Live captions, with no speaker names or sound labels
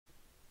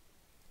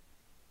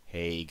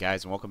Hey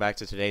guys, and welcome back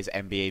to today's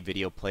NBA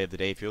video play of the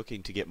day. If you're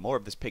looking to get more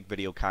of this pick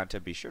video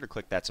content, be sure to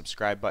click that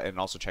subscribe button and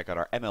also check out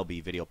our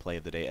MLB video play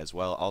of the day as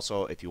well.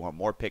 Also, if you want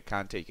more pick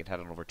content, you can head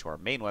on over to our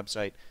main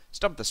website,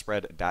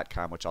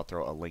 stumpthespread.com, which I'll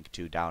throw a link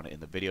to down in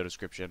the video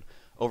description.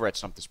 Over at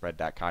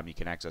stumpthespread.com, you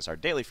can access our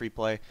daily free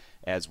play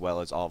as well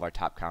as all of our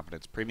top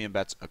confidence premium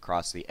bets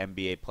across the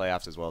NBA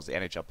playoffs as well as the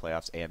NHL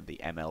playoffs and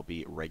the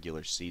MLB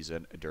regular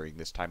season during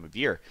this time of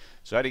year.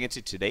 So heading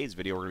into today's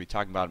video, we're going to be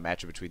talking about a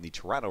matchup between the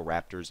Toronto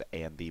Raptors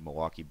and the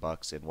Milwaukee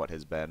Bucks in what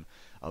has been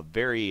a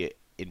very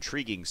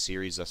intriguing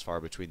series thus far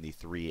between the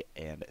 3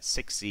 and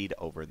 6 seed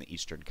over in the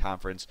Eastern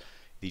Conference.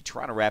 The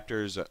Toronto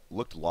Raptors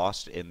looked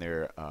lost in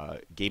their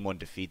Game 1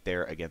 defeat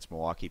there against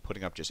Milwaukee,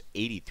 putting up just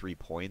 83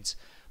 points.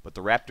 But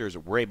the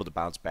Raptors were able to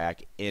bounce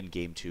back in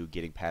Game 2,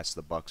 getting past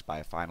the Bucks by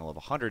a final of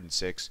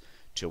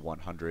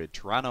 106-100.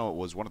 Toronto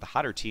was one of the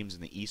hotter teams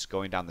in the East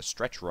going down the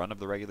stretch run of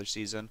the regular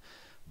season,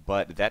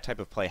 but that type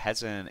of play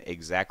hasn't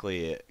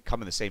exactly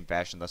come in the same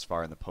fashion thus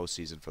far in the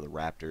postseason for the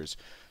Raptors.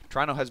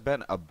 Toronto has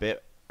been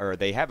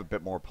they have a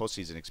bit more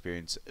postseason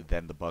experience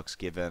than the Bucks,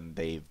 given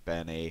they've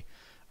been a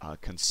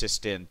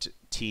consistent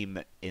team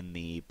in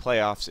the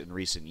playoffs in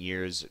recent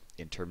years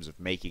in terms of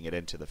making it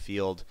into the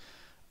field.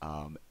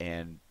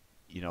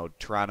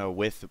 Toronto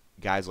with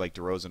guys like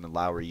DeRozan and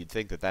Lowry, you'd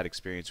think that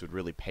experience would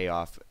really pay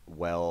off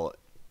well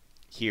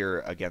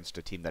here against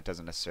a team that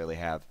doesn't necessarily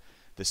have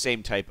the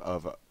same type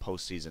of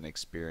postseason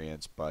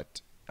experience,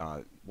 but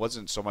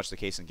wasn't so much the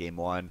case in Game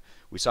 1.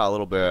 We saw a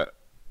little bit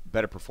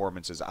better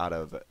performances out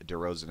of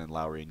DeRozan and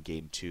Lowry in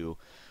Game 2.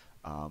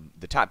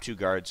 The top two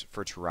guards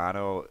for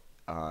Toronto,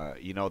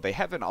 they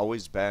haven't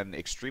always been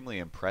extremely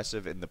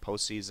impressive in the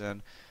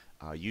postseason,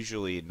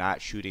 usually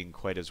not shooting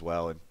quite as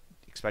well, and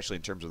especially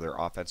in terms of their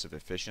offensive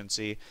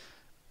efficiency.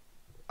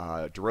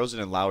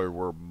 DeRozan and Lowry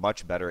were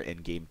much better in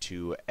Game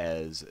 2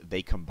 as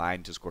they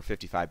combined to score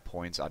 55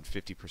 points on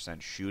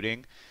 50%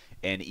 shooting.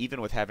 And even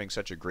with having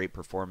such a great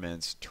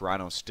performance,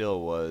 Toronto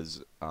still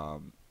was,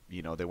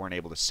 they weren't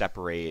able to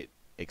separate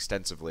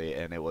extensively,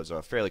 and it was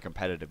a fairly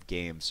competitive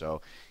game.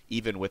 So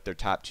even with their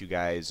top two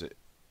guys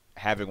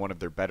having one of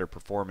their better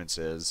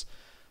performances,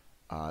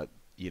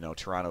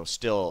 Toronto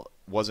still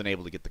wasn't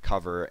able to get the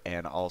cover,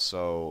 and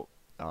also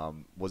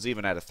was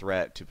even at a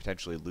threat to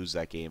potentially lose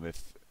that game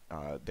if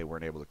they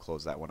weren't able to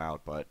close that one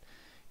out. But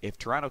if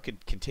Toronto can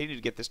continue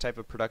to get this type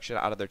of production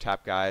out of their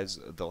top guys,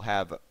 they'll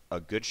have a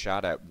good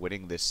shot at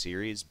winning this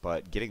series.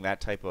 But getting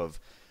that type of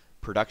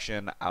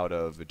production out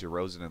of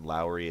DeRozan and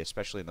Lowry,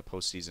 especially in the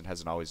postseason,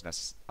 hasn't always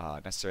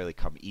necessarily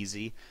come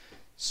easy.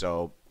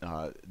 So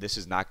this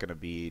is not going to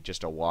be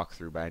just a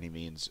walkthrough by any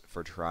means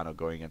for Toronto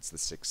going against the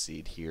 6th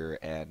seed here,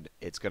 and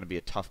it's going to be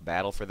a tough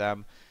battle for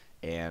them.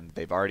 And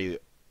they've already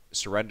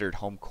surrendered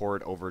home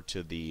court over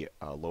to the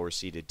lower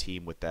seeded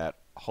team with that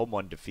home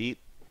one defeat.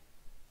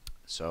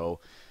 So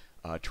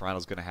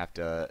Toronto's going to have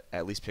to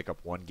at least pick up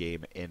one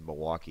game in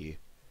Milwaukee.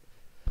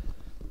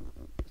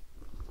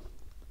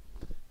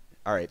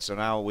 All right, so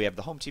now we have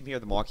the home team here,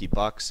 the Milwaukee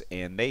Bucks,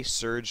 and they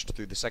surged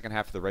through the second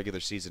half of the regular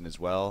season as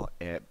well.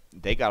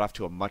 They got off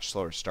to a much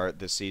slower start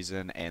this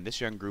season, and this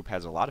young group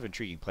has a lot of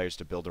intriguing players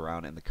to build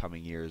around in the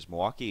coming years.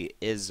 Milwaukee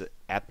is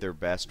at their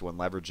best when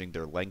leveraging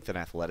their length and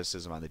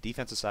athleticism on the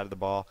defensive side of the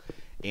ball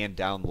and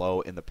down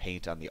low in the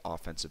paint on the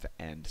offensive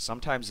end.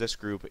 Sometimes this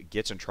group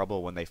gets in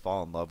trouble when they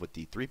fall in love with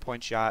the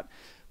three-point shot,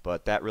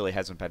 but that really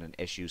hasn't been an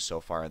issue so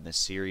far in this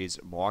series.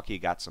 Milwaukee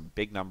got some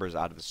big numbers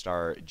out of the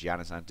star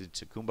Giannis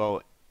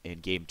Antetokounmpo in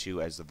Game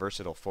 2 as the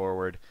versatile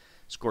forward,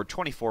 scored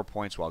 24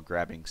 points while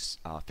grabbing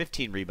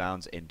 15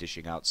 rebounds and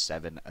dishing out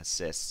 7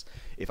 assists.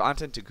 If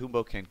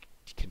Antetokounmpo can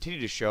continue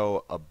to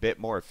show a bit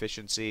more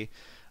efficiency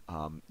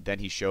than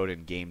he showed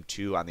in Game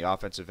 2 on the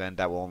offensive end,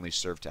 that will only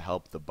serve to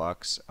help the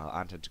Bucks.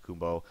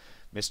 Antetokounmpo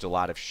missed a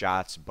lot of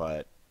shots,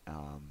 but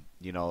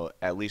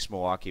at least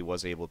Milwaukee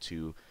was able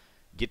to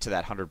get to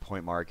that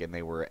 100-point mark, and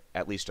they were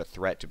at least a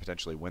threat to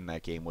potentially win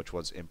that game, which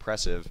was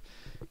impressive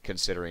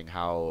considering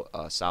how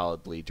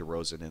solidly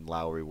DeRozan and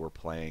Lowry were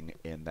playing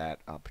in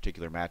that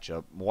particular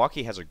matchup.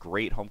 Milwaukee has a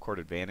great home court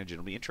advantage, and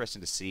it'll be interesting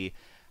to see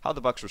how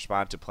the Bucks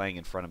respond to playing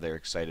in front of their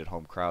excited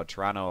home crowd.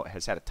 Toronto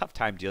has had a tough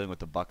time dealing with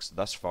the Bucks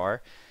thus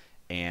far,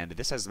 and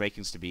this has the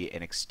makings to be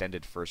an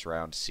extended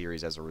first-round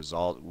series as a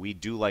result. We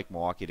do like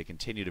Milwaukee to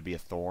continue to be a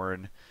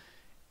thorn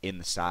in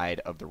the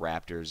side of the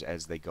Raptors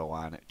as they go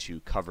on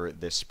to cover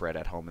this spread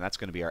at home. And that's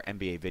going to be our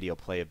NBA video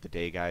play of the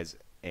day, guys.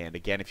 And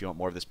again, if you want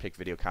more of this pick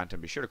video content,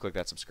 be sure to click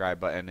that subscribe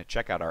button and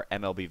check out our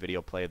MLB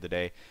video play of the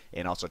day.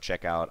 And also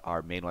check out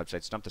our main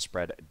website,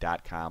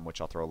 stumpthespread.com,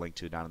 which I'll throw a link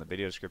to down in the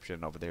video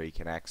description. Over there you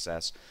can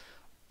access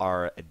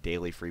our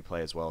daily free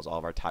play as well as all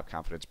of our top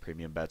confidence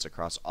premium bets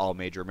across all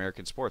major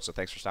American sports. So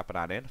thanks for stopping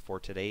on in for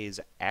today's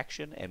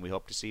action, and we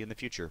hope to see you in the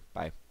future.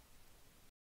 Bye.